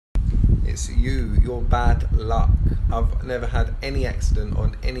It's you. You're bad luck. I've never had any accident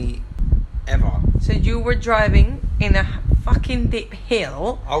on any ever. So you were driving in a fucking deep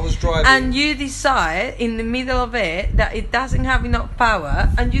hill. I was driving, and you decide in the middle of it that it doesn't have enough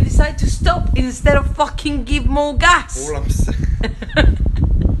power, and you decide to stop instead of fucking give more gas. All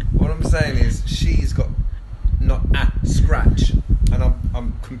I'm saying is she's got not a scratch, and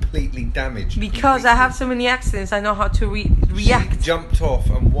I'm completely damaged. Because I have so many accidents, I know how to react. She jumped off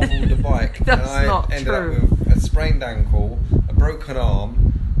and wobbled the bike, That's and I not ended true. up with a sprained ankle, a broken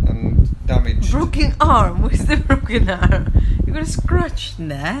arm, and damaged. Broken arm? Where's the broken arm? You got a scratch in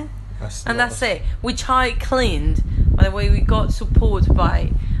there. That's it. Which I cleaned. By the way, we got support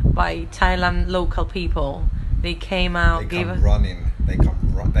by Thailand local people. They came out, They come running.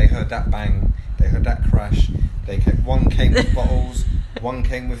 They heard that bang. They heard that crash. One came with bottles. One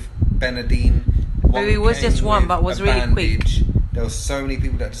came with Benadine. Maybe it was just one, but was really bandage. quick. There were so many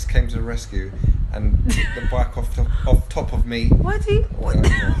people that just came to the rescue, and the bike off top of me. What do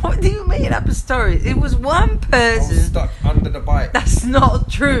you make up a story? It was one I was person. stuck under the bike. That's not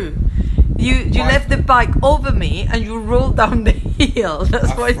true. You left the bike over me and you rolled down the hill.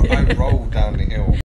 That's why. I rolled down the hill.